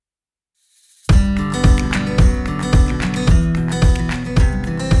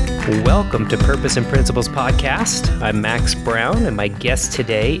Welcome to Purpose and Principles Podcast. I'm Max Brown, and my guest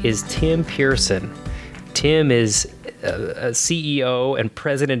today is Tim Pearson. Tim is a CEO and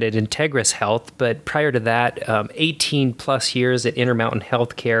president at Integris Health, but prior to that, 18 plus years at Intermountain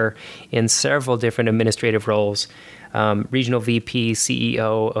Healthcare in several different administrative roles. Regional VP,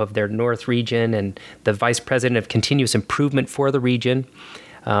 CEO of their North region, and the Vice President of Continuous Improvement for the region.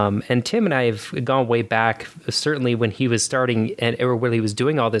 And Tim and I have gone way back, certainly when he was starting or when he was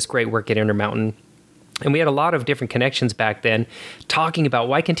doing all this great work at Intermountain. And we had a lot of different connections back then talking about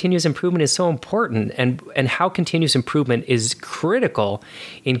why continuous improvement is so important and how continuous improvement is critical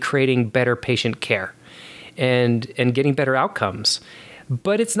in creating better patient care and getting better outcomes.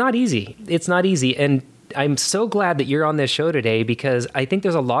 But it's not easy. It's not easy. And I'm so glad that you're on this show today, because I think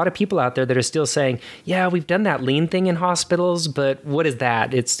there's a lot of people out there that are still saying, yeah, we've done that lean thing in hospitals, but what is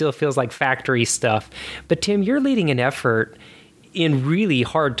that? It still feels like factory stuff. But Tim, you're leading an effort in really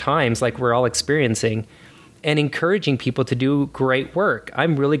hard times like we're all experiencing and encouraging people to do great work.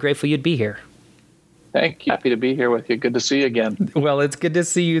 I'm really grateful you'd be here. Thank you. Happy to be here with you. Good to see you again. Well, it's good to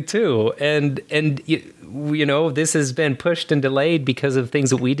see you too. And you know, this has been pushed and delayed because of things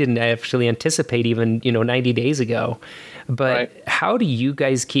that we didn't actually anticipate even, 90 days ago. But right. How do you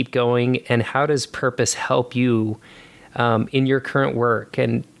guys keep going, and how does Purpose help you in your current work?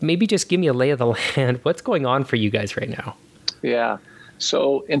 And maybe just give me a lay of the land. What's going on for you guys right now? Yeah.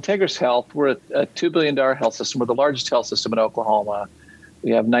 So Integris Health, we're a $2 billion health system. We're the largest health system in Oklahoma. We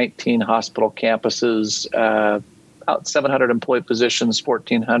have 19 hospital campuses, about 700 employed physicians,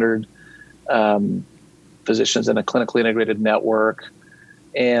 1,400 physicians in a clinically integrated network.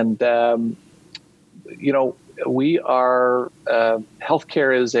 And, we are,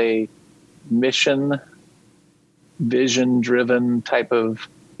 healthcare is a mission, vision-driven type of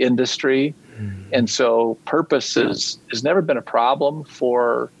industry. And so purpose has never been a problem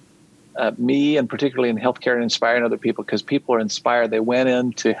for me, and particularly in healthcare, and inspiring other people, because people are inspired. They went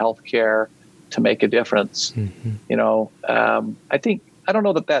into healthcare to make a difference. Mm-hmm. I don't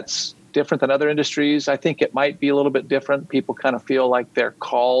know that that's different than other industries. I think it might be a little bit different. People kind of feel like they're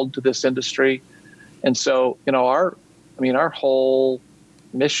called to this industry. And so, our whole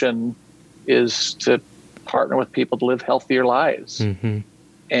mission is to partner with people to live healthier lives. Mm-hmm.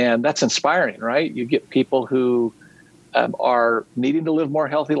 And that's inspiring, right? You get people who are needing to live more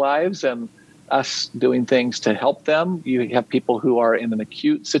healthy lives, and us doing things to help them. You have people who are in an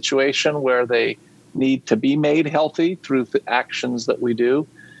acute situation where they need to be made healthy through the actions that we do.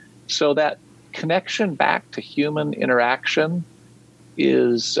 So that connection back to human interaction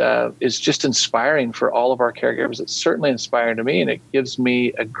is just inspiring for all of our caregivers. It's certainly inspiring to me, and it gives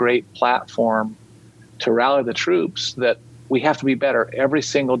me a great platform to rally the troops that we have to be better every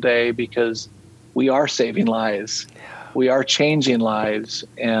single day, because we are saving lives. We are changing lives.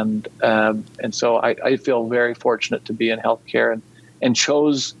 And so I feel very fortunate to be in healthcare and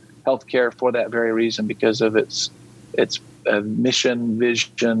chose healthcare for that very reason, because of its mission,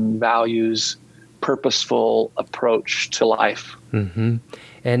 vision, values, purposeful approach to life. Mm-hmm.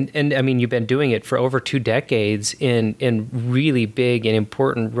 And I mean, you've been doing it for over 2 decades in really big and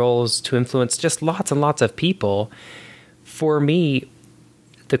important roles to influence just lots and lots of people. For me,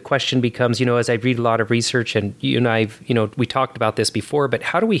 the question becomes, as I read a lot of research, and you and I, we talked about this before, but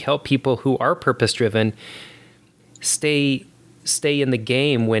how do we help people who are purpose-driven stay in the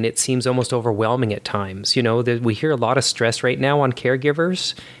game when it seems almost overwhelming at times? We hear a lot of stress right now on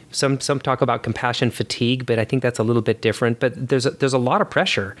caregivers. Some talk about compassion fatigue, but I think that's a little bit different. But there's a lot of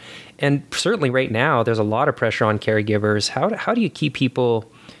pressure, and certainly right now there's a lot of pressure on caregivers. How do you keep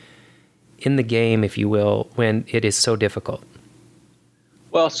people in the game, if you will, when it is so difficult?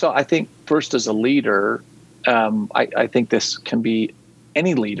 Well, so I think first, as a leader, I think this can be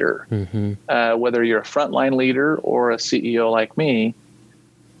any leader, mm-hmm. Whether you're a frontline leader or a CEO like me.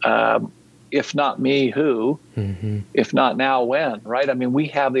 If not me, who? Mm-hmm. If not now, when? Right? I mean, we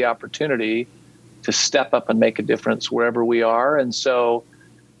have the opportunity to step up and make a difference wherever we are. And so,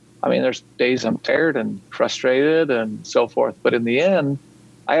 there's days I'm tired and frustrated and so forth. But in the end,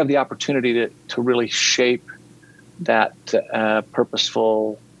 I have the opportunity to really shape that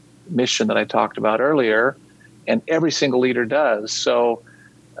purposeful mission that I talked about earlier, and every single leader does. So,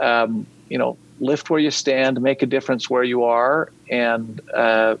 lift where you stand, make a difference where you are, and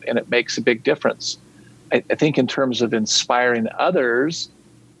it makes a big difference. I think in terms of inspiring others,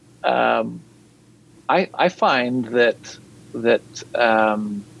 I find that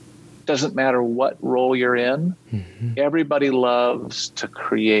doesn't matter what role you're in, mm-hmm. everybody loves to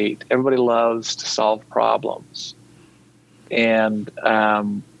create. Everybody loves to solve problems. And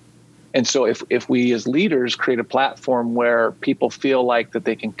And so if we as leaders create a platform where people feel like that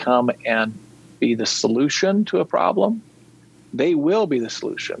they can come and be the solution to a problem, they will be the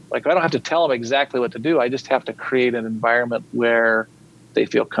solution. Like, I don't have to tell them exactly what to do. I just have to create an environment where they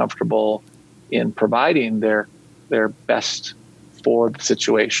feel comfortable in providing their best for the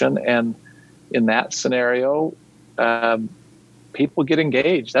situation. And in that scenario, people get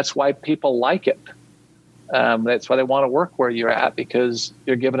engaged. That's why people like it. That's why they want to work where you're at, because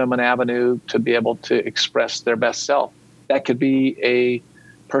you're giving them an avenue to be able to express their best self. That could be a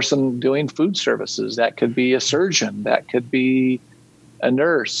person doing food services. That could be a surgeon. That could be a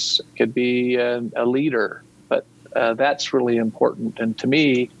nurse. It could be a leader. But that's really important. And to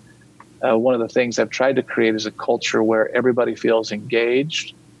me, one of the things I've tried to create is a culture where everybody feels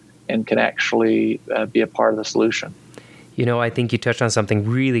engaged and can actually be a part of the solution. You know, I think you touched on something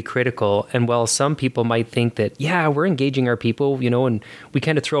really critical. And while some people might think that, yeah, we're engaging our people, you know, and we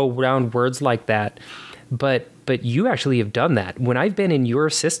kind of throw around words like that, but you actually have done that. When I've been in your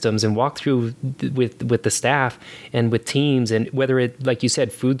systems and walked through with the staff and with teams, and whether it, like you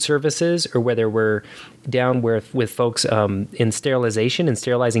said, food services, or whether we're down with folks in sterilization and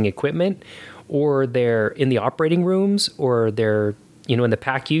sterilizing equipment, or they're in the operating rooms, or they're, you know, in the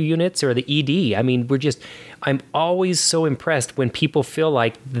PACU units or the ED. I mean, I'm always so impressed when people feel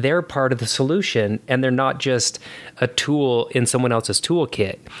like they're part of the solution and they're not just a tool in someone else's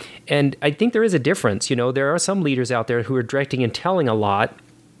toolkit. And I think there is a difference. You know, there are some leaders out there who are directing and telling a lot.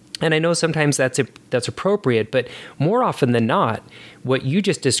 And I know sometimes that's appropriate, but more often than not, what you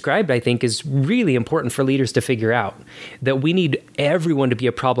just described, I think, is really important for leaders to figure out, that we need everyone to be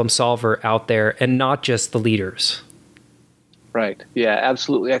a problem solver out there and not just the leaders. Right. Yeah,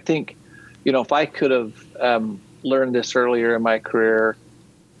 absolutely. I think, you know, if I could have learned this earlier in my career,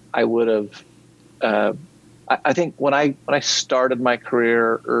 I would have. I think when I started my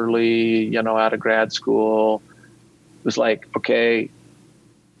career early, you know, out of grad school, it was like, okay,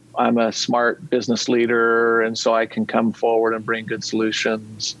 I'm a smart business leader, and so I can come forward and bring good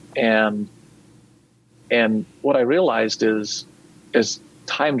solutions. And what I realized is, as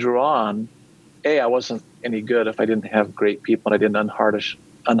time drew on, I wasn't any good if I didn't have great people and I didn't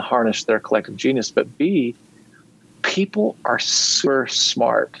unharness their collective genius. But B, people are super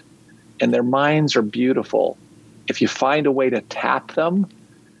smart and their minds are beautiful. If you find a way to tap them,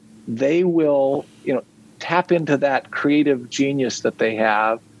 they will, you know, tap into that creative genius that they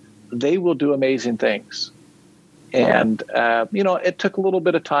have. They will do amazing things. And, you know, it took a little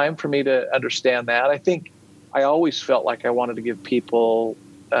bit of time for me to understand that. I think I always felt like I wanted to give people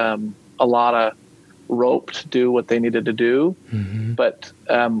a lot of rope to do what they needed to do. Mm-hmm. But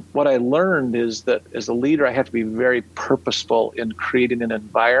what I learned is that as a leader, I have to be very purposeful in creating an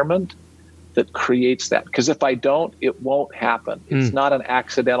environment that creates that. Because if I don't, it won't happen. It's not an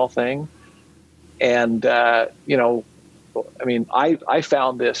accidental thing. And, you know, I mean, I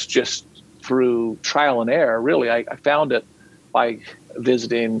found this just through trial and error, really. I found it by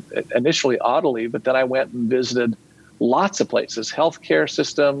visiting initially Audley, but then I went and visited lots of places, healthcare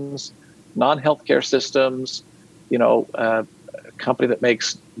systems, non-healthcare systems, you know, a company that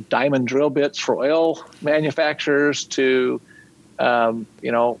makes diamond drill bits for oil manufacturers to,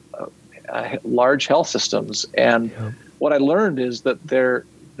 you know, large health systems. And what I learned is that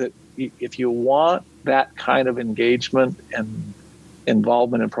if you want that kind of engagement and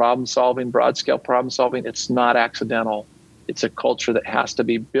involvement in problem solving, broad scale problem solving, it's not accidental. It's a culture that has to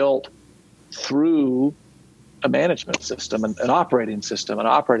be built through a management system, an operating system, an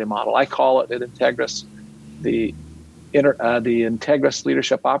operating model. I call it at Integris the Integris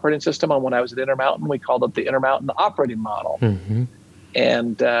Leadership Operating System. And when I was at Intermountain, we called it the Intermountain Operating Model. Mm-hmm.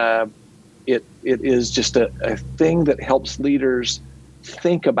 And it is just a thing that helps leaders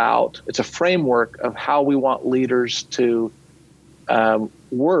think about. It's a framework of how we want leaders to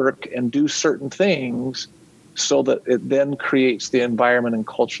work and do certain things, so that it then creates the environment and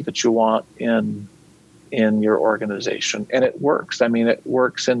culture that you want in your organization. And it works. I mean, it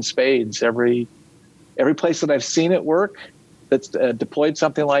works in spades. Every place that I've seen it work, that's deployed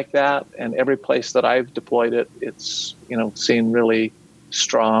something like that, and every place that I've deployed it, it's, you know, seen really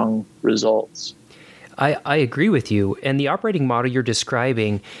strong results. I agree with you. And the operating model you're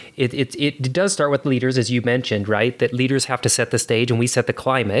describing, it does start with leaders, as you mentioned, right? That leaders have to set the stage and we set the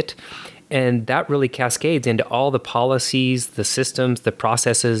climate. And that really cascades into all the policies, the systems, the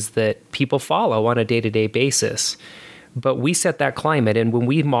processes that people follow on a day-to-day basis. But we set that climate, and when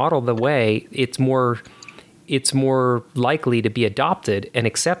we model the way, it's more likely to be adopted and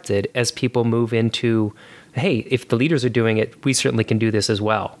accepted as people move into, hey, if the leaders are doing it, we certainly can do this as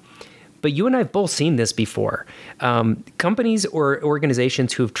well. But you and I have both seen this before. Companies or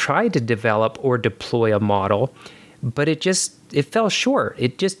organizations who've tried to develop or deploy a model, but it fell short.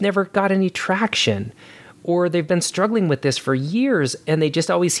 It just never got any traction. Or they've been struggling with this for years, and they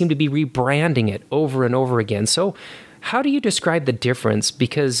just always seem to be rebranding it over and over again. So how do you describe the difference?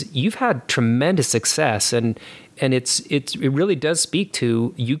 Because you've had tremendous success, and it really does speak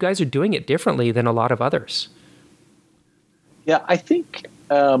to you guys are doing it differently than a lot of others. Yeah, I think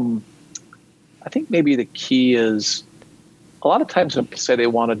maybe the key is a lot of times when people say they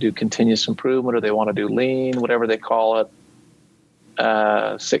want to do continuous improvement or they want to do lean, whatever they call it,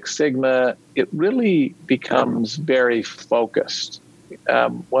 Six Sigma, it really becomes very focused.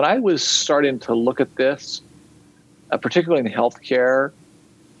 When I was starting to look at this, particularly in healthcare,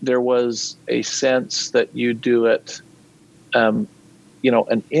 there was a sense that you do it, an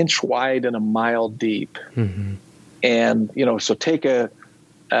inch wide and a mile deep. Mm-hmm. And, so take a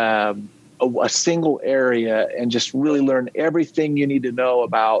single area and just really learn everything you need to know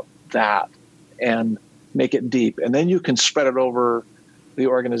about that and make it deep. And then you can spread it over the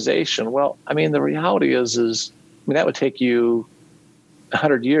organization. Well, the reality is that would take you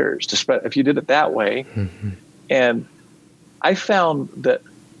 100 years to spread if you did it that way. Mm-hmm. And I found that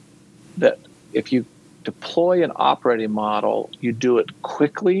if you deploy an operating model, you do it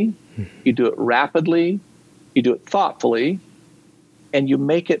quickly, you do it rapidly, you do it thoughtfully, and you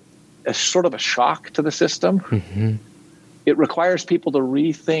make it a sort of a shock to the system. Mm-hmm. It requires people to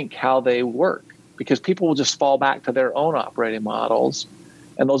rethink how they work, because people will just fall back to their own operating models,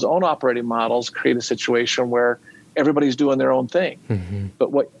 and those own operating models create a situation where everybody's doing their own thing. Mm-hmm.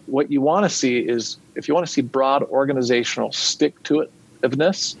 But what you want to see is, if you want to see broad organizational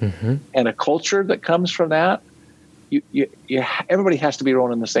stick-to-itiveness mm-hmm. and a culture that comes from that, everybody has to be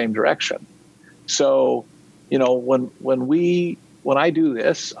rolling in the same direction. So, when I do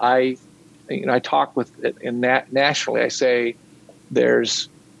this, I talk with it nationally. I say there's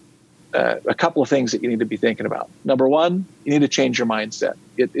a couple of things that you need to be thinking about. Number one, you need to change your mindset.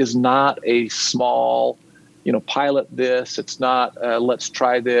 It is not a small, pilot this. It's not let's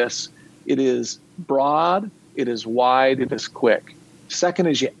try this. It is broad. It is wide. It is quick. Second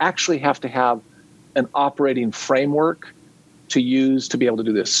is you actually have to have an operating framework to use to be able to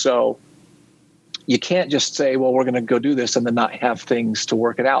do this. So you can't just say, well, we're going to go do this and then not have things to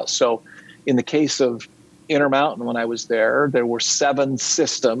work it out. So in the case of Intermountain, when I was there were 7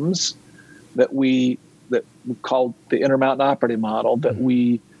 systems that we called the Intermountain operating model that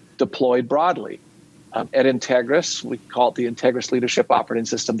we deployed broadly. At Integris, we call it the Integris Leadership Operating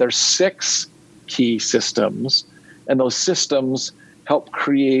System. There's 6 key systems, and those systems help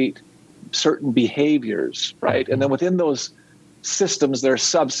create certain behaviors, right? And then within those systems, there are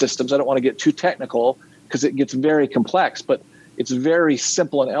subsystems. I don't want to get too technical because it gets very complex, but it's very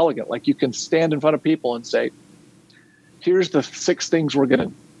simple and elegant. Like, you can stand in front of people and say, here's the 6 things we're going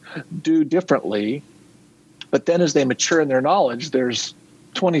to do differently. But then as they mature in their knowledge, there's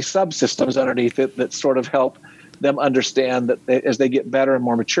 20 subsystems underneath it that sort of help them understand that as they get better and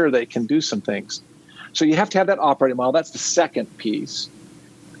more mature, they can do some things. So you have to have that operating model. That's the second piece.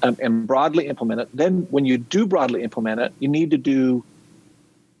 And broadly implement it. Then when you do broadly implement it, you need to do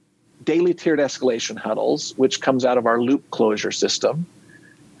daily tiered escalation huddles, which comes out of our loop closure system.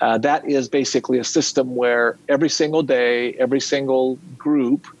 That is basically a system where every single day, every single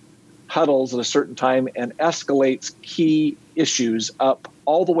group huddles at a certain time and escalates key issues up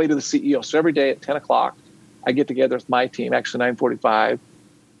all the way to the CEO. So every day at 10 o'clock, I get together with my team, actually 9:45,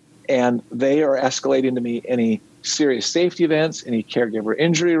 and they are escalating to me any serious safety events, any caregiver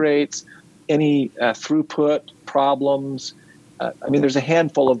injury rates, any throughput problems. There's a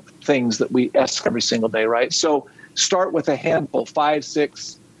handful of things that we ask every single day, right? So start with a handful, 5,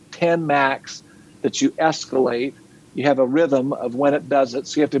 6, 10 max that you escalate. You have a rhythm of when it does it.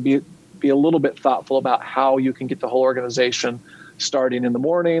 So you have to be a little bit thoughtful about how you can get the whole organization starting in the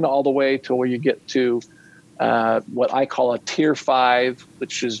morning all the way to where you get to what I call a tier 5,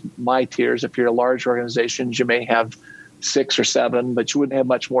 which is my tiers. If you're a large organization, you may have 6 or 7, but you wouldn't have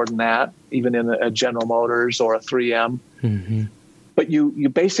much more than that, even in a General Motors or a 3M. Mm-hmm. But you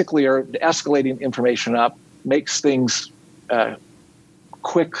basically are escalating information up, makes things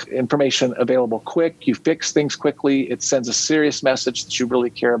quick, information available quick. You fix things quickly. It sends a serious message that you really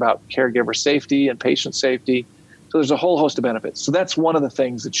care about caregiver safety and patient safety. So there's a whole host of benefits. So that's one of the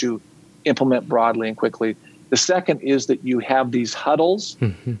things that you implement broadly and quickly. The second is that you have these huddles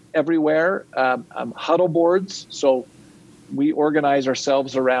everywhere, huddle boards. So we organize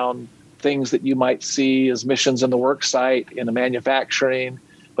ourselves around things that you might see as missions in the work site, in the manufacturing,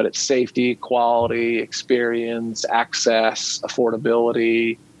 but it's safety, quality, experience, access,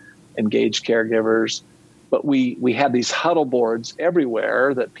 affordability, engage caregivers. But we had these huddle boards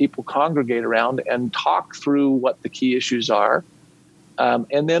everywhere that people congregate around and talk through what the key issues are.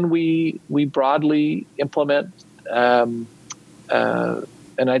 And then we broadly implement an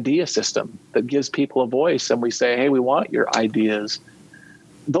idea system that gives people a voice. And we say, hey, we want your ideas.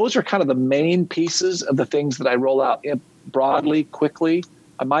 Those are kind of the main pieces of the things that I roll out broadly, quickly.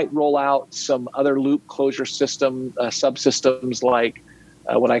 I might roll out some other loop closure system, subsystems like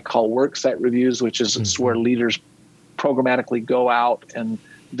what I call work site reviews, which is where leaders programmatically go out and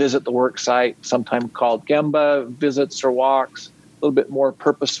visit the work site, sometimes called Gemba visits or walks, a little bit more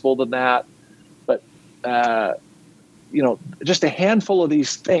purposeful than that. But, just a handful of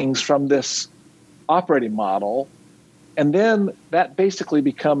these things from this operating model. And then that basically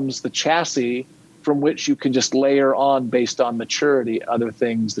becomes the chassis from which you can just layer on based on maturity, other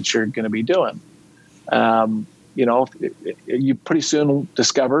things that you're going to be doing. You pretty soon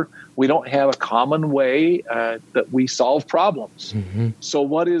discover we don't have a common way that we solve problems. Mm-hmm. So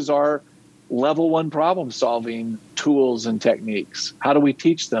what is our level 1 problem solving tools and techniques? How do we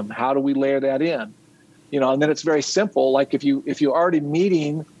teach them? How do we layer that in? And then it's very simple. Like if you're already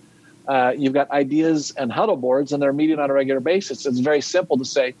meeting, you've got ideas and huddle boards and they're meeting on a regular basis. It's very simple to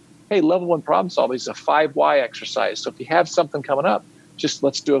say, hey, level 1 problem solving is a 5 why exercise. So if you have something coming up, just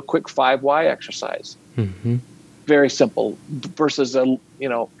let's do a quick 5 why exercise. Mm-hmm. Very simple versus a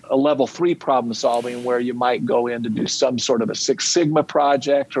level 3 problem solving where you might go in to do some sort of a Six Sigma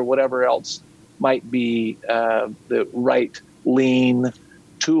project or whatever else might be the right lean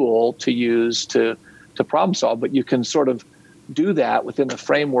tool to use to problem solve. But you can sort of do that within the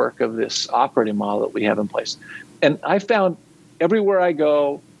framework of this operating model that we have in place. And I found everywhere I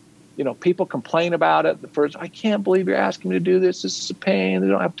go, people complain about it. The first, I can't believe you're asking me to do this. This is a pain. They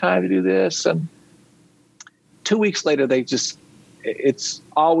don't have time to do this. And 2 weeks later, it's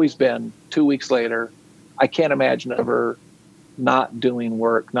always been 2 weeks later. I can't imagine ever not doing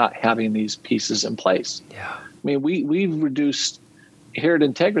work, not having these pieces in place. Yeah. I mean, we've reduced, here at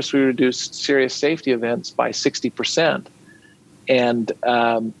Integris, we reduced serious safety events by 60%. And,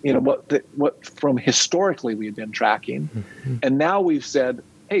 what from historically we had been tracking. Mm-hmm. And now we've said,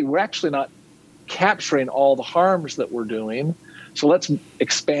 hey, we're actually not capturing all the harms that we're doing. So let's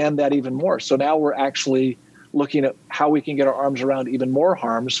expand that even more. So now we're actually looking at how we can get our arms around even more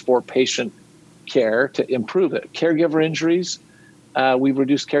harms for patient care to improve it. Caregiver injuries, we've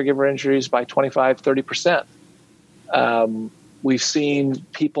reduced caregiver injuries by 25, 30%. We've seen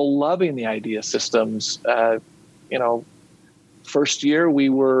people loving the idea systems. First year we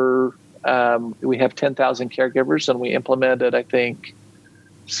have 10,000 caregivers and we implemented, I think,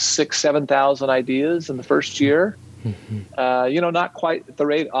 6,000-7,000 ideas in the first year. Mm-hmm. Not quite at the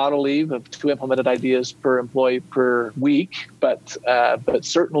rate Autoliv of 2 implemented ideas per employee per week, but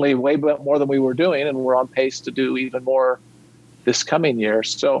certainly way more than we were doing, and we're on pace to do even more this coming year.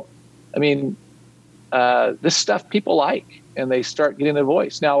 So, I mean, this stuff people like, and they start getting a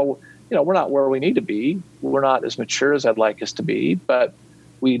voice. Now, we're not where we need to be. We're not as mature as I'd like us to be, but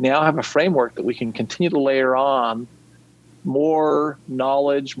we now have a framework that we can continue to layer on more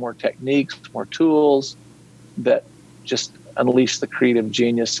knowledge, more techniques, more tools that just unleash the creative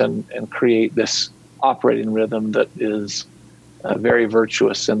genius and create this operating rhythm that is very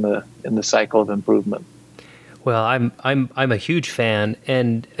virtuous in the cycle of improvement. Well, I'm a huge fan,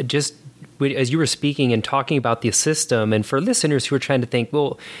 and just as you were speaking and talking about the system, and for listeners who are trying to think,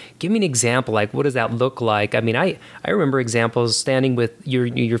 well, give me an example, like what does that look like? I mean, I remember examples standing with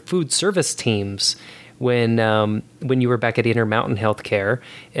your food service teams when you were back at Intermountain Healthcare,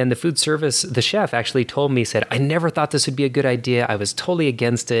 and the chef actually told me, said, I never thought this would be a good idea. I was totally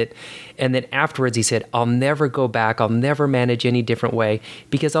against it. And then afterwards he said, I'll never go back. I'll never manage any different way,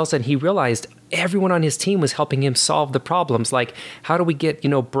 because all of a sudden he realized everyone on his team was helping him solve the problems. Like, how do we get,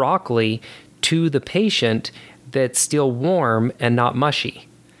 broccoli to the patient that's still warm and not mushy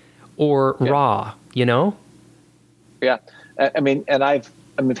or raw, Yeah. I mean, and I've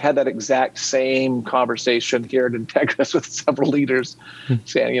had that exact same conversation here at Integris with several leaders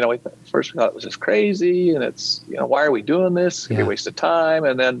saying, first we thought it was just crazy and it's, why are we doing this? It's a waste of time.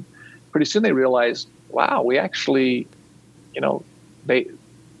 And then pretty soon they realized, wow, we actually,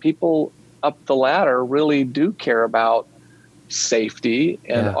 people up the ladder really do care about safety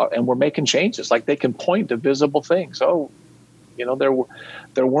and we're making changes. Like they can point to visible things. Oh,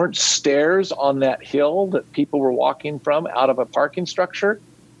 there weren't stairs on that hill that people were walking from out of a parking structure,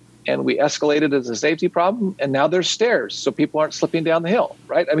 and we escalated as a safety problem, and now there's stairs so people aren't slipping down the hill,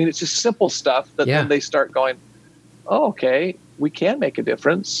 right? I mean, it's just simple stuff that then they start going, oh, okay, we can make a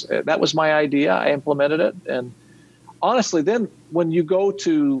difference. That was my idea. I implemented it. And honestly, then when you go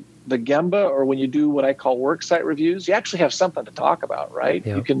to the Gemba or when you do what I call work site reviews, you actually have something to talk about, right?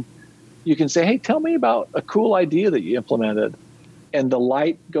 Yeah. You can say, hey, tell me about a cool idea that you implemented. And the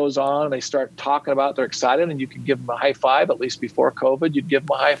light goes on and they start talking about it. They're excited, and you can give them a high five. At least before COVID, you'd give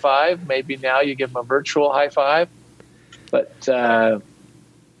them a high five. Maybe now you give them a virtual high five. But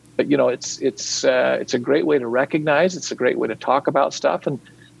you know, it's a great way to recognize. It's a great way to talk about stuff. And,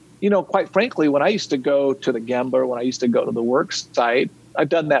 you know, quite frankly, when I used to go to the Gemba, when I used to go to the work site, I've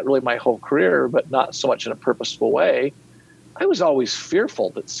done that really my whole career, but not so much in a purposeful way. I was always fearful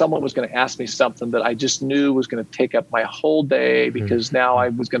that someone was going to ask me something that I just knew was going to take up my whole day, because now I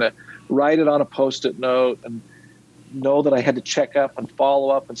was going to write it on a Post-it note and know that I had to check up and follow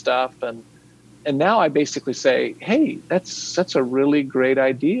up and stuff. And now I basically say, hey, that's a really great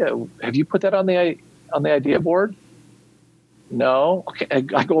idea. Have you put that on the idea board? No. Okay.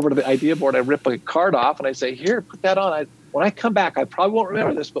 I go over to the idea board. I rip a card off and I say, here, put that on. When I come back, I probably won't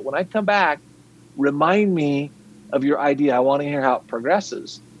remember this, but when I come back, remind me of your idea. I want to hear how it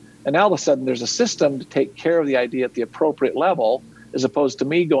progresses. And now all of a sudden there's a system to take care of the idea at the appropriate level, as opposed to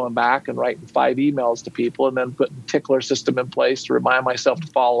me going back and writing 5 emails to people and then putting a tickler system in place to remind myself to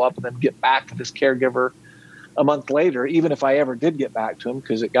follow up and then get back to this caregiver a month later, even if I ever did get back to him,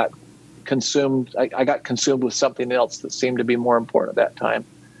 because it got consumed. I got consumed with something else that seemed to be more important at that time.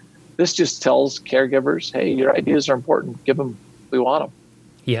 This just tells caregivers, hey, your ideas are important. Give them, we want them.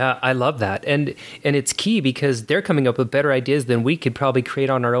 Yeah, I love that. And it's key because they're coming up with better ideas than we could probably create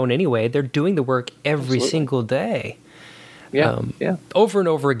on our own anyway. They're doing the work every Absolutely. Single day. Yeah, Over and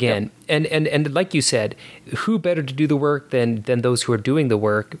over again. Yeah. And like you said, who better to do the work than those who are doing the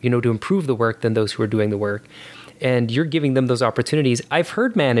work, you know, to improve the work than those who are doing the work. And you're giving them those opportunities. I've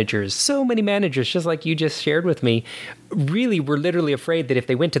heard managers, so many managers, just like you just shared with me, really were literally afraid that if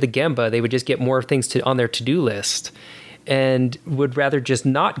they went to the Gemba, they would just get more things on their to-do list, and would rather just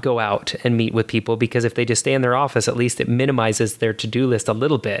not go out and meet with people, because if they just stay in their office, at least it minimizes their to-do list a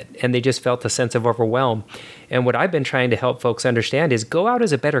little bit. And they just felt a sense of overwhelm. And what I've been trying to help folks understand is go out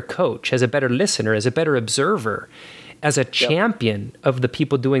as a better coach, as a better listener, as a better observer, as a champion of the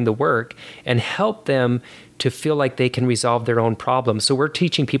people doing the work, and help them to feel like they can resolve their own problems. So we're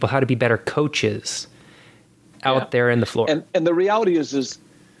teaching people how to be better coaches out there in the floor. And the reality is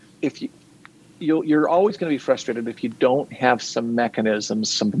if you're always going to be frustrated if you don't have some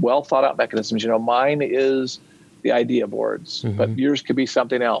mechanisms, some well thought out mechanisms. You know, mine is the idea boards, but yours could be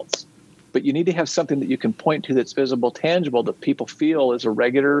something else. But you need to have something that you can point to that's visible, tangible, that people feel is a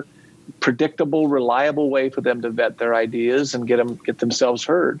regular, predictable, reliable way for them to vet their ideas and get themselves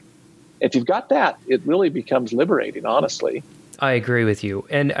heard. If you've got that, it really becomes liberating, honestly. I agree with you.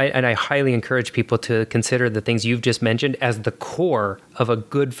 And I highly encourage people to consider the things you've just mentioned as the core of a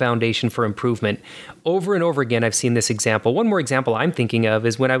good foundation for improvement. Over and over again, I've seen this example. One more example I'm thinking of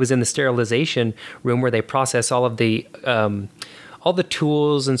is when I was in the sterilization room where they process all the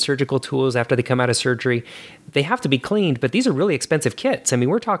tools and surgical tools after they come out of surgery. They have to be cleaned, but these are really expensive kits. I mean,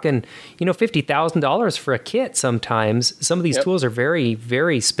 we're talking, you know, $50,000 for a kit sometimes. Some of these tools are very,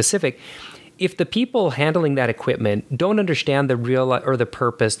 very specific. If the people handling that equipment don't understand the real or the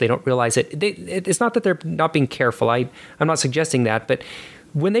purpose, they don't realize it. It's not that they're not being careful. I'm not suggesting that, but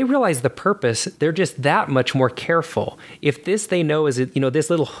when they realize the purpose, they're just that much more careful. If this they know is, you know, this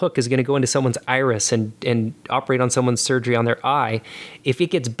little hook is going to go into someone's iris and operate on someone's surgery on their eye, if it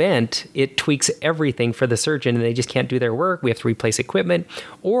gets bent, it tweaks everything for the surgeon and they just can't do their work. We have to replace equipment.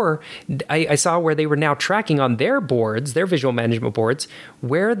 Or I saw where they were now tracking on their boards, their visual management boards,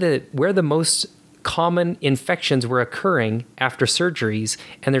 where the most common infections were occurring after surgeries,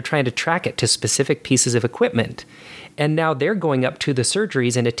 and they're trying to track it to specific pieces of equipment. And now they're going up to the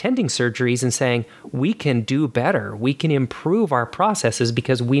surgeries and attending surgeries and saying, we can do better. We can improve our processes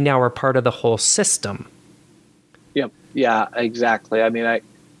because we now are part of the whole system. Yep. Yeah, exactly. I mean,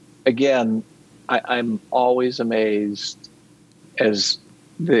 I'm always amazed as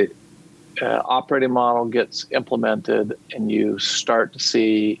the operating model gets implemented and you start to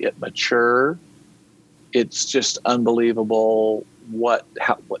see it mature. It's just unbelievable what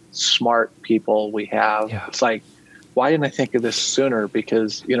smart people we have. Yeah. It's like, why didn't I think of this sooner?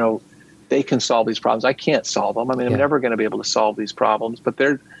 Because, you know, they can solve these problems. I can't solve them. I mean, I'm never going to be able to solve these problems, but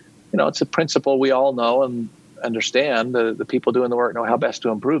they're, you know, it's a principle we all know and understand. The people doing the work know how best to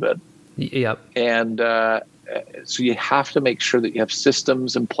improve it. Yep. And so you have to make sure that you have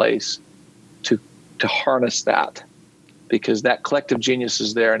systems in place to harness that, because that collective genius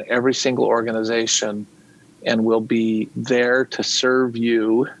is there in every single organization and will be there to serve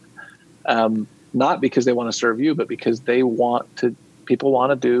you. Not because they want to serve you, but because people want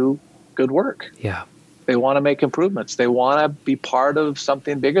to do good work. Yeah. They want to make improvements. They want to be part of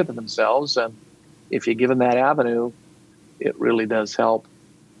something bigger than themselves. And if you give them that avenue, it really does help.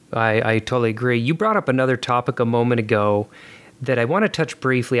 I totally agree. You brought up another topic a moment ago that I want to touch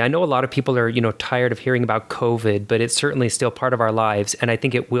briefly. I know a lot of people are, tired of hearing about COVID, but it's certainly still part of our lives. And I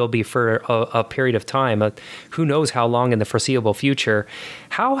think it will be for a period of time. Who knows how long in the foreseeable future.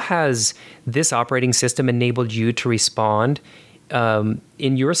 How has this operating system enabled you to respond in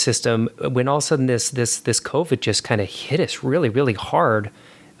your system when all of a sudden this COVID just kind of hit us really, really hard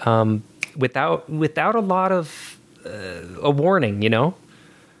without a lot of a warning,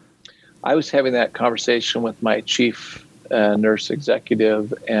 I was having that conversation with my chief nurse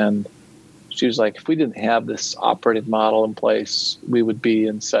executive, and she was like, if we didn't have this operating model in place, we would be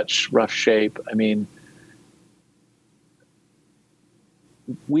in such rough shape. I mean,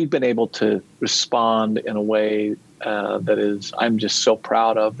 we've been able to respond in a way that is, I'm just so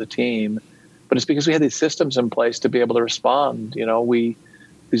proud of the team, but it's because we had these systems in place to be able to respond.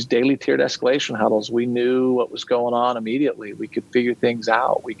 These daily tiered escalation huddles, we knew what was going on immediately. We could figure things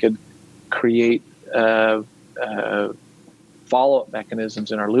out. We could create follow-up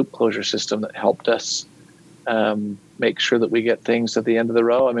mechanisms in our loop closure system that helped us make sure that we get things at the end of the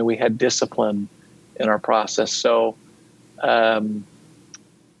row. I mean, we had discipline in our process. So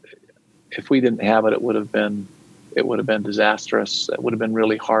if we didn't have it, it would have been disastrous. It would have been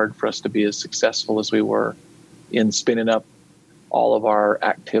really hard for us to be as successful as we were in spinning up all of our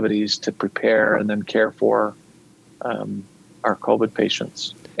activities to prepare and then care for our COVID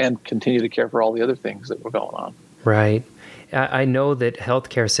patients and continue to care for all the other things that were going on. Right. I know that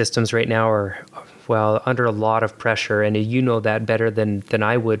healthcare systems right now are, under a lot of pressure, and you know that better than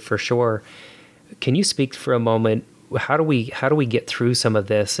I would for sure. Can you speak for a moment? How do we get through some of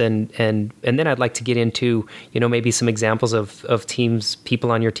this? And then I'd like to get into, maybe some examples of teams, people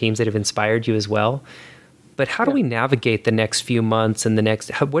on your teams that have inspired you as well. But how do we navigate the next few months and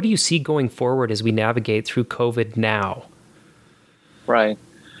what do you see going forward as we navigate through COVID now? Right.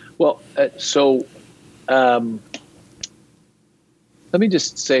 Well, let me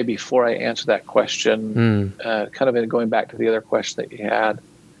just say before I answer that question, kind of going back to the other question that you had.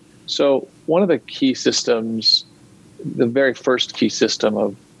 So one of the key systems, the very first key system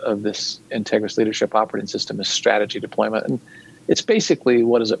of this Integris Leadership Operating System is strategy deployment. And it's basically,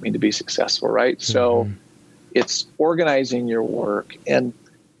 what does it mean to be successful, right? Mm-hmm. So it's organizing your work. And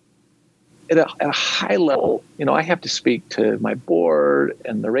at a high level, I have to speak to my board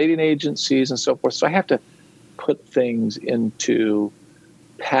and the rating agencies and so forth. So I have to put things into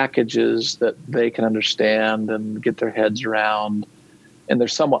packages that they can understand and get their heads around. And they're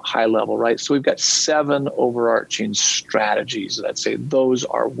somewhat high level, right? So we've got 7 overarching strategies that I'd say those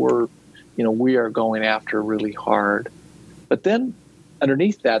are we are going after really hard. But then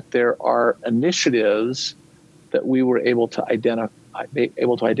underneath that, there are initiatives that we were able to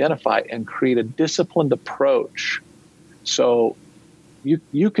identify and create a disciplined approach. So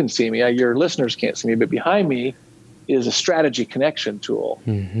you can see me, your listeners can't see me, but behind me is a strategy connection tool.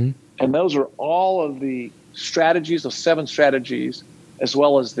 Mm-hmm. And those are all of the strategies, those 7 strategies, as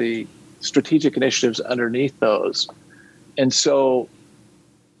well as the strategic initiatives underneath those. And so,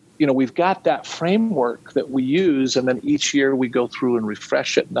 we've got that framework that we use, and then each year we go through and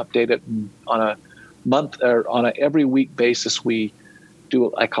refresh it and update it. And on a month or on a every week basis, we do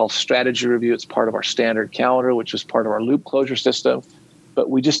what I call strategy review. It's part of our standard calendar, which is part of our loop closure system. But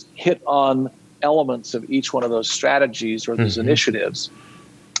we just hit on elements of each one of those strategies or those initiatives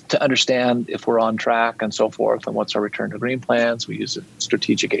to understand if we're on track and so forth, and what's our return to green plans. We use a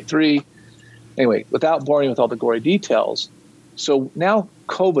strategic A3. Anyway, without boring you with all the gory details, so now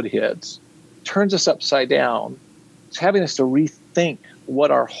COVID hits, turns us upside down. It's having us to rethink what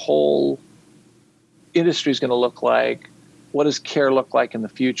our whole industry is going to look like. What does care look like in the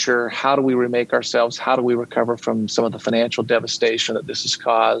future? How do we remake ourselves? How do we recover from some of the financial devastation that this has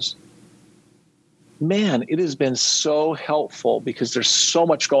caused? Man, it has been so helpful because there's so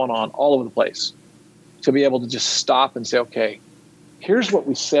much going on all over the place to be able to just stop and say, okay, here's what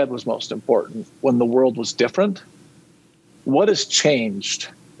we said was most important when the world was different. What has changed?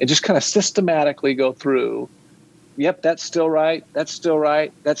 And just kind of systematically go through. Yep, that's still right. That's still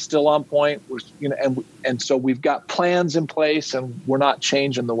right. That's still on point. And so we've got plans in place, and we're not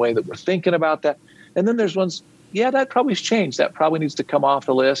changing the way that we're thinking about that. And then there's ones, that probably's changed. That probably needs to come off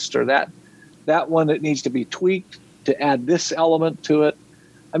the list, or that one that needs to be tweaked to add this element to it.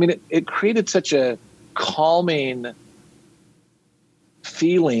 I mean, it created such a calming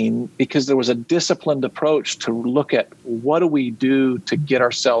feeling because there was a disciplined approach to look at what do we do to get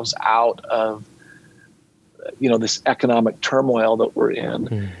ourselves out of this economic turmoil that we're in.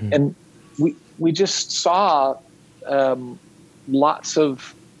 Mm-hmm. And we just saw lots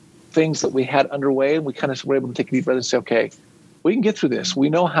of things that we had underway, and we kind of were able to take a deep breath and say, okay, we can get through this. We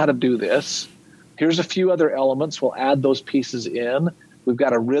know how to do this. Here's a few other elements. We'll add those pieces in. We've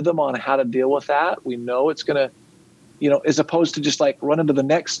got a rhythm on how to deal with that. We know it's going to, as opposed to just like run into the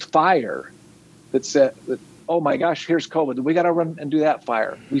next fire that, oh my gosh, here's COVID. We got to run and do that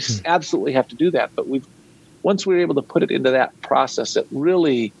fire. We absolutely have to do that. But once we were able to put it into that process,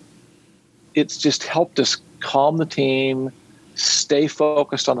 it's just helped us calm the team, stay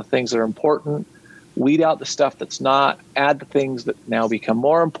focused on the things that are important, weed out the stuff that's not, add the things that now become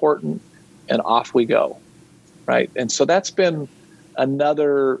more important, and off we go, right? And so that's been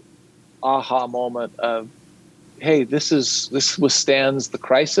another aha moment of, hey, this withstands the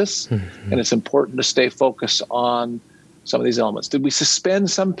crisis, and it's important to stay focused on some of these elements. Did we suspend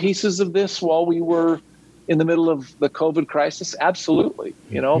some pieces of this while we were in the middle of the COVID crisis? Absolutely.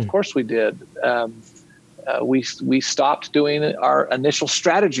 Of course we did. We stopped doing our initial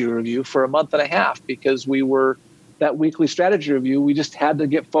strategy review for a month and a half because that weekly strategy review, we just had to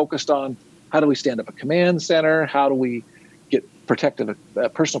get focused on how do we stand up a command center? How do we get personal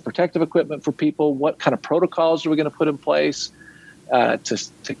protective equipment for people? What kind of protocols are we going to put in place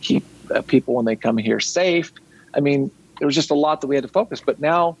to keep people when they come here safe? I mean, there was just a lot that we had to focus, but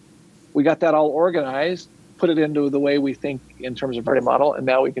now we got that all organized, put it into the way we think in terms of priority model, and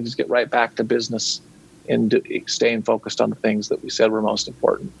now we can just get right back to business and staying focused on the things that we said were most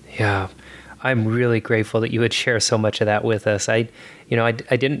important. Yeah. I'm really grateful that you would share so much of that with us. I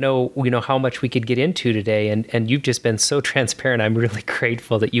didn't know, how much we could get into today, and you've just been so transparent. I'm really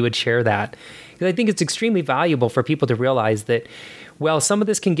grateful that you would share that, because I think it's extremely valuable for people to realize that, well, some of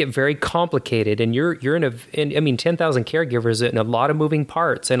this can get very complicated, and you're 10,000 caregivers and a lot of moving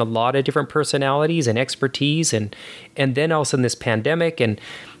parts and a lot of different personalities and expertise, and then all of a sudden this pandemic and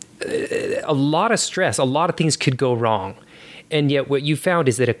a lot of stress, a lot of things could go wrong. And yet what you found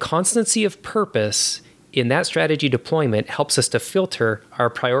is that a constancy of purpose in that strategy deployment helps us to filter our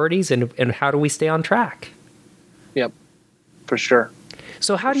priorities and how do we stay on track. Yep, for sure.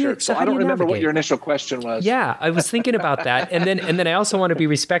 So how do you? So I don't remember what your initial question was. Yeah, I was thinking about that, and then I also want to be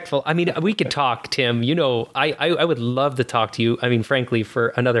respectful. I mean, we could talk, Tim. I would love to talk to you. I mean, frankly, for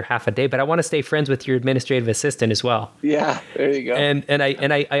another half a day, but I want to stay friends with your administrative assistant as well. Yeah, there you go. And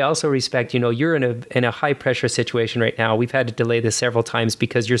I also respect. You're in a high pressure situation right now. We've had to delay this several times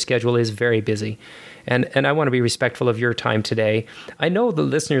because your schedule is very busy. And I want to be respectful of your time today. I know the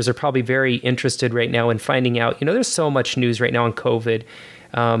listeners are probably very interested right now in finding out, there's so much news right now on COVID,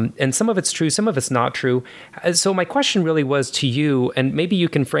 and some of it's true, some of it's not true. So my question really was to you, and maybe you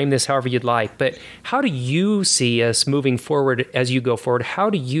can frame this however you'd like, but how do you see us moving forward as you go forward? How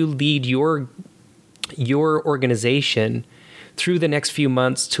do you lead your organization through the next few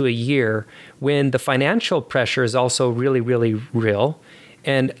months to a year when the financial pressure is also really, really real?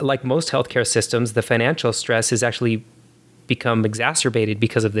 And like most healthcare systems, the financial stress has actually become exacerbated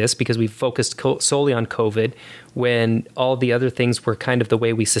because of this, because we focused solely on COVID when all the other things were kind of the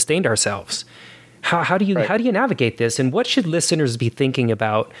way we sustained ourselves. How do you navigate this? And what should listeners be thinking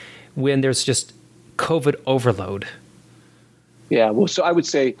about when there's just COVID overload? Yeah, well, so I would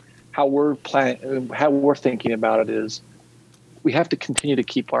say how we're thinking about it is we have to continue to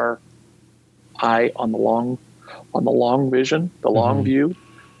keep our eye on the long vision, the long view,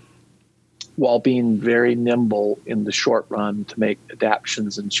 while being very nimble in the short run to make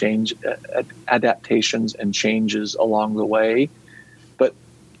adaptations and changes along the way. But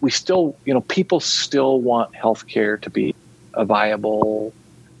we still, people still want healthcare to be a viable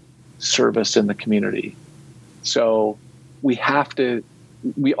service in the community. So we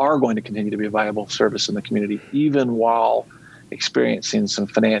are going to continue to be a viable service in the community, even while experiencing some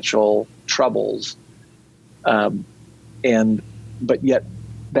financial troubles. But yet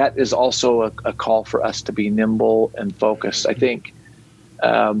that is also a call for us to be nimble and focused. I think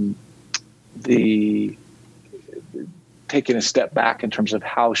taking a step back in terms of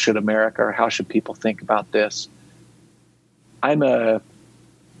how should America or how should people think about this. I'm an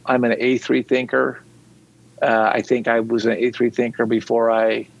A3 thinker. I think I was an A3 thinker before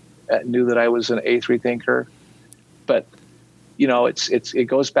I knew that I was an A3 thinker. But it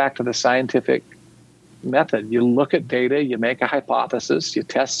goes back to the scientific method. You look at data, you make a hypothesis, you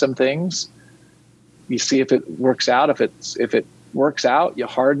test some things, you see if it works out. If it works out, you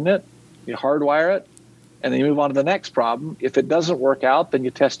harden it, you hardwire it, and then you move on to the next problem. If it doesn't work out, then you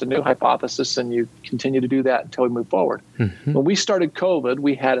test a new hypothesis and you continue to do that until we move forward. Mm-hmm. When we started COVID,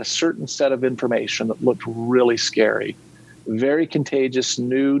 we had a certain set of information that looked really scary, very contagious,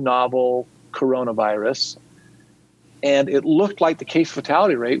 new, novel coronavirus. And it looked like the case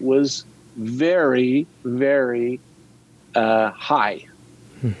fatality rate was very, very high.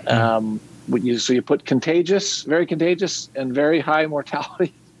 So you put contagious, very contagious, and very high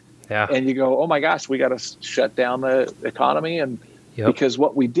mortality. Yeah. And you go, oh my gosh, we got to shut down the economy. And because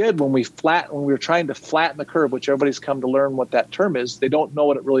what we did when we were trying to flatten the curve, which everybody's come to learn what that term is, they don't know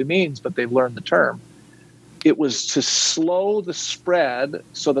what it really means, but they've learned the term. It was to slow the spread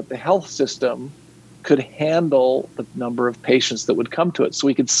so that the health system could handle the number of patients that would come to it. So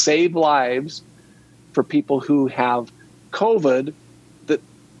we could save lives for people who have COVID that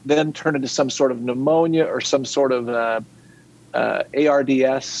then turn into some sort of pneumonia or some sort of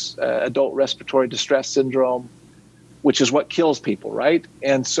ARDS, adult respiratory distress syndrome, which is what kills people, right?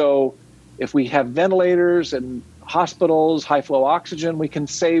 And so if we have ventilators and hospitals, high flow oxygen, we can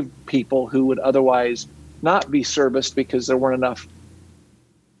save people who would otherwise not be serviced because there weren't enough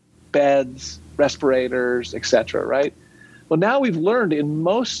beds, respirators, et cetera, right? Well, now we've learned in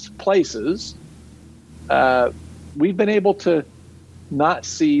most places, we've been able to not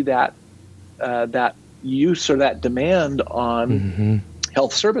see that use or that demand on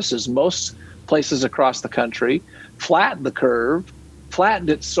health services. Most places across the country flattened the curve,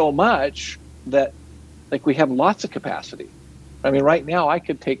 flattened it so much that like we have lots of capacity. I mean, right now I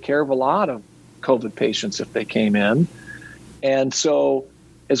could take care of a lot of COVID patients if they came in. And so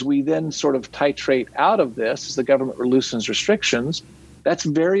as we then sort of titrate out of this, as the government loosens restrictions, that's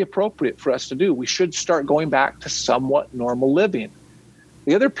very appropriate for us to do. We should start going back to somewhat normal living.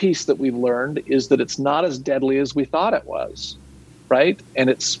 The other piece that we've learned is that it's not as deadly as we thought it was, right? And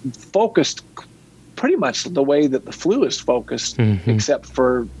it's focused pretty much the way that the flu is focused, except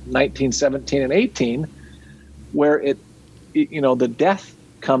for 1917 and 18, where the death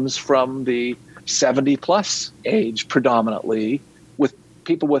comes from the 70 plus age predominantly, with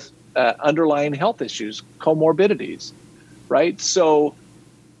people with underlying health issues, comorbidities, right? So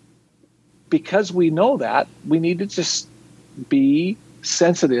because we know that, we need to just be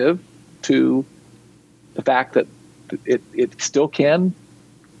sensitive to the fact that it still can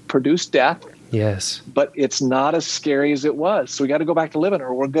produce death. Yes. But it's not as scary as it was. So we got to go back to living,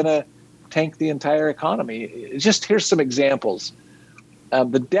 or we're going to tank the entire economy. Just here's some examples.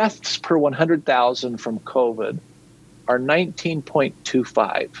 The deaths per 100,000 from COVID are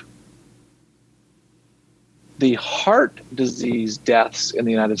 19.25. The heart disease deaths in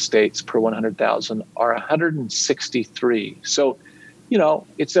the United States per 100,000 are 163. So,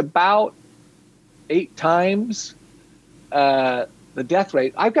 it's about 8 times the death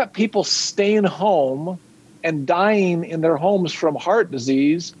rate. I've got people staying home and dying in their homes from heart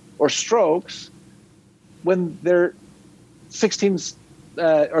disease or strokes when they're 16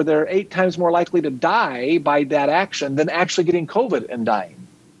 or they're 8 times more likely to die by that action than actually getting COVID and dying.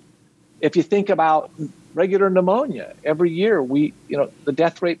 If you think about regular pneumonia, every year the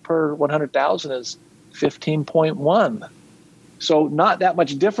death rate per 100,000 is 15.1. So not that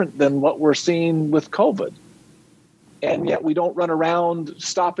much different than what we're seeing with COVID. And yet we don't run around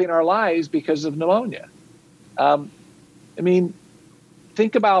stopping our lives because of pneumonia.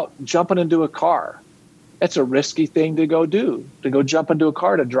 Think about jumping into a car. That's a risky thing to go do, to go jump into a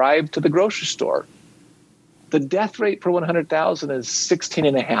car to drive to the grocery store. The death rate per 100,000 is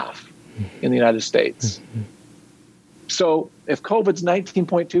 16.5 in the United States. So if COVID's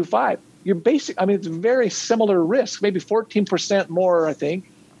 19.25, it's a very similar risk, maybe 14% more, I think,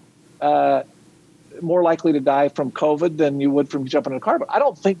 more likely to die from COVID than you would from jumping in a car. But I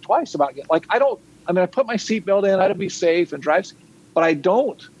don't think twice about it. I put my seatbelt in, I'd be safe and drive, but I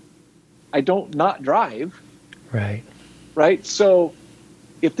don't not drive. Right. Right. So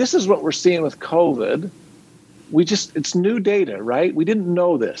if this is what we're seeing with COVID, it's new data, right? We didn't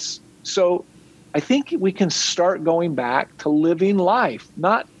know this. So I think we can start going back to living life.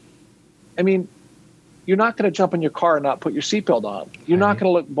 You're not going to jump in your car and not put your seatbelt on. You're not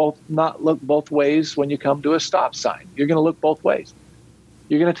going to look both ways when you come to a stop sign. You're going to look both ways.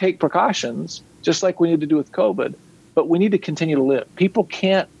 You're going to take precautions, just like we need to do with COVID, but we need to continue to live. People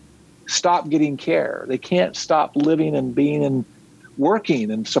can't stop getting care. They can't stop living and being and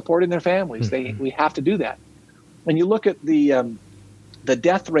working and supporting their families. We have to do that. When you look at the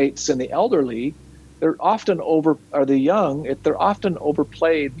death rates in the elderly, they're often they're often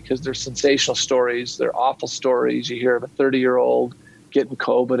overplayed because they're sensational stories. They're awful stories. You hear of a 30-year-old getting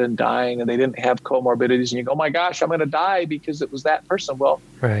COVID and dying, and they didn't have comorbidities, and you go, oh my gosh, I'm going to die because it was that person. Well,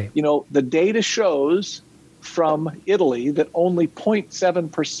 right. The data shows from Italy that only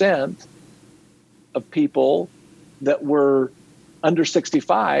 0.7% of people that were under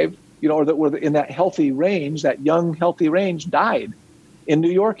 65, or that were in that healthy range, that young, healthy range, died. In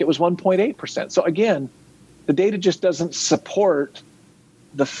New York, it was 1.8%. So again, the data just doesn't support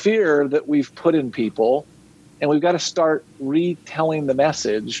the fear that we've put in people, and we've got to start retelling the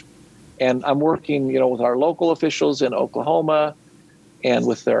message. And I'm working, with our local officials in Oklahoma and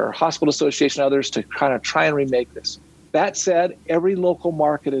with their hospital association and others to kind of try and remake this. That said, every local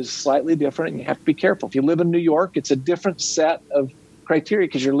market is slightly different, and you have to be careful. If you live in New York, it's a different set of criteria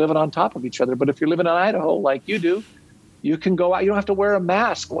because you're living on top of each other. But if you're living in Idaho like you do, you can go out. You don't have to wear a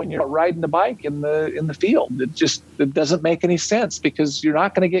mask when you're riding the bike in the field. It doesn't make any sense because you're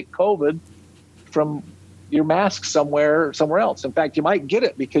not going to get COVID from your mask somewhere else. In fact, you might get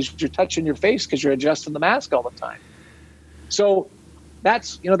it because you're touching your face because you're adjusting the mask all the time. So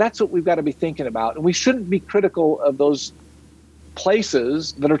that's what we've got to be thinking about. And we shouldn't be critical of those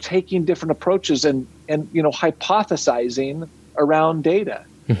places that are taking different approaches and hypothesizing around data.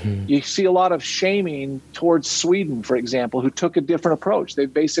 Mm-hmm. You see a lot of shaming towards Sweden, for example, who took a different approach. They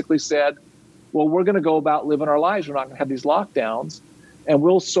basically said, well, we're going to go about living our lives. We're not going to have these lockdowns, and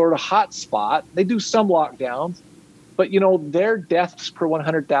we'll sort of hotspot. They do some lockdowns, but, their deaths per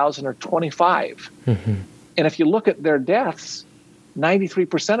 100,000 are 25. Mm-hmm. And if you look at their deaths,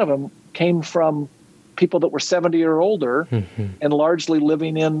 93% of them came from people that were 70 or older, mm-hmm. and largely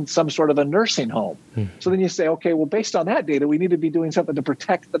living in some sort of a nursing home. Mm-hmm. So then you say, okay, well, based on that data, we need to be doing something to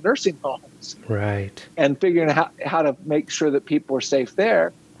protect the nursing homes. Right. And figuring out how to make sure that people are safe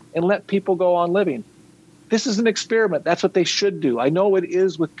there and let people go on living. This is an experiment. That's what they should do. I know it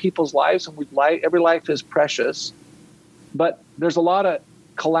is with people's lives, and every life is precious, but there's a lot of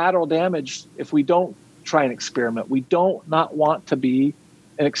collateral damage if we don't try and experiment. We don't not want to be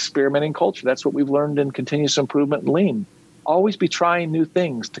an experimenting culture. That's what we've learned in continuous improvement and lean. Always be trying new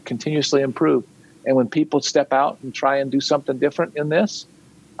things to continuously improve. And when people step out and try and do something different in this,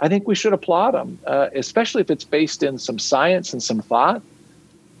 I think we should applaud them, especially if it's based in some science and some thought.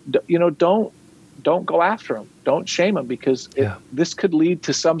 Don't go after them. Don't shame them, because this could lead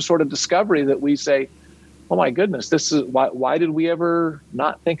to some sort of discovery that we say, oh my goodness, this is why did we ever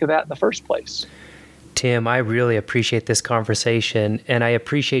not think of that in the first place? Tim, I really appreciate this conversation, and I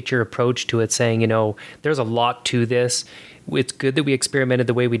appreciate your approach to it, saying, there's a lot to this. It's good that we experimented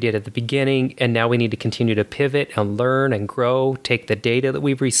the way we did at the beginning, and now we need to continue to pivot and learn and grow, take the data that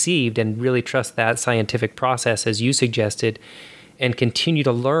we've received and really trust that scientific process, as you suggested, and continue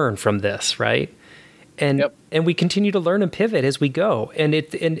to learn from this, right? And we continue to learn and pivot as we go. And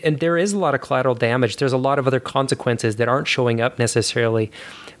there is a lot of collateral damage. There's a lot of other consequences that aren't showing up necessarily.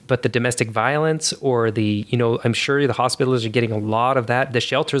 But the domestic violence or I'm sure the hospitals are getting a lot of that. The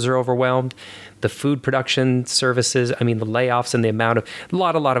shelters are overwhelmed. The food production services, the layoffs and the amount of a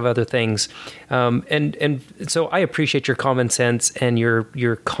lot of other things. And so I appreciate your common sense and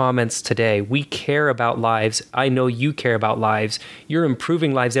your comments today. We care about lives. I know you care about lives. You're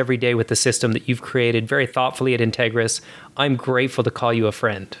improving lives every day with the system that you've created very thoughtfully at Integris. I'm grateful to call you a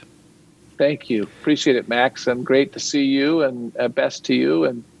friend. Thank you. Appreciate it, Max. And great to see you, and best to you,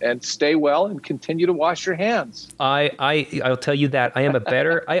 and stay well and continue to wash your hands. I'll tell you that I am a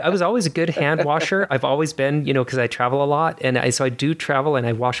better, I was always a good hand washer. I've always been, because I travel a lot, and so I do travel and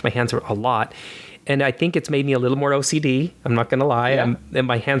I wash my hands a lot. And I think it's made me a little more OCD. I'm not going to lie. Yeah. And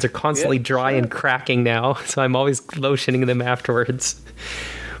my hands are constantly dry and cracking now. So I'm always lotioning them afterwards.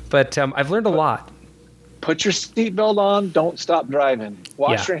 But I've learned a lot. Put your seatbelt on. Don't stop driving.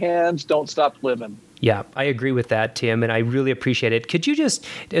 Wash your hands. Don't stop living. Yeah, I agree with that, Tim, and I really appreciate it. Could you just,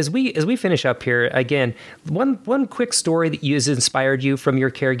 as we finish up here, again, one quick story that has inspired you from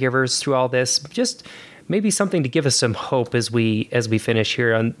your caregivers through all this, just maybe something to give us some hope as we finish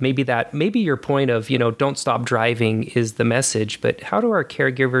here on maybe your point of, don't stop driving is the message, but how do our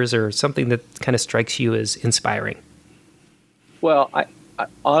caregivers, or something that kind of strikes you as inspiring? Well, I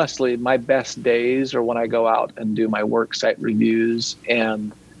honestly, my best days are when I go out and do my work site reviews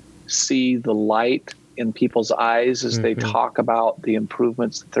and see the light in people's eyes as they talk about the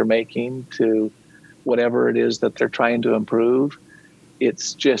improvements that they're making to whatever it is that they're trying to improve.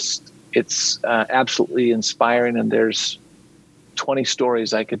 It's absolutely inspiring. And there's 20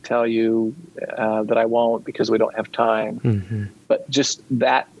 stories I could tell you that I won't because we don't have time. Mm-hmm. But just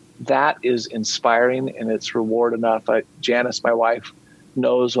that is inspiring, and it's reward enough. Janice, my wife,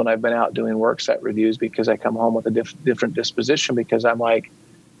 knows when I've been out doing work site reviews, because I come home with a different disposition, because I'm like,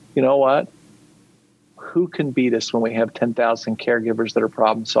 you know what? Who can beat us when we have 10,000 caregivers that are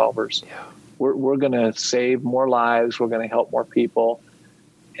problem solvers? Yeah. We're going to save more lives. We're going to help more people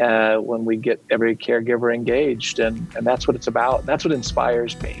when we get every caregiver engaged. And that's what it's about. That's what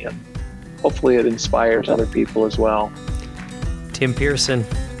inspires me. And hopefully it inspires other people as well. Tim Pearson,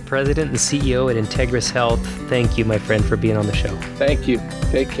 President and CEO at Integris Health. Thank you, my friend, for being on the show. Thank you.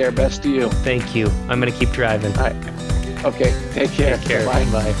 Take care. Best to you. Thank you. I'm going to keep driving. All right. Okay, take care. Take care. Bye.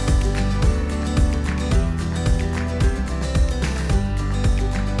 Bye.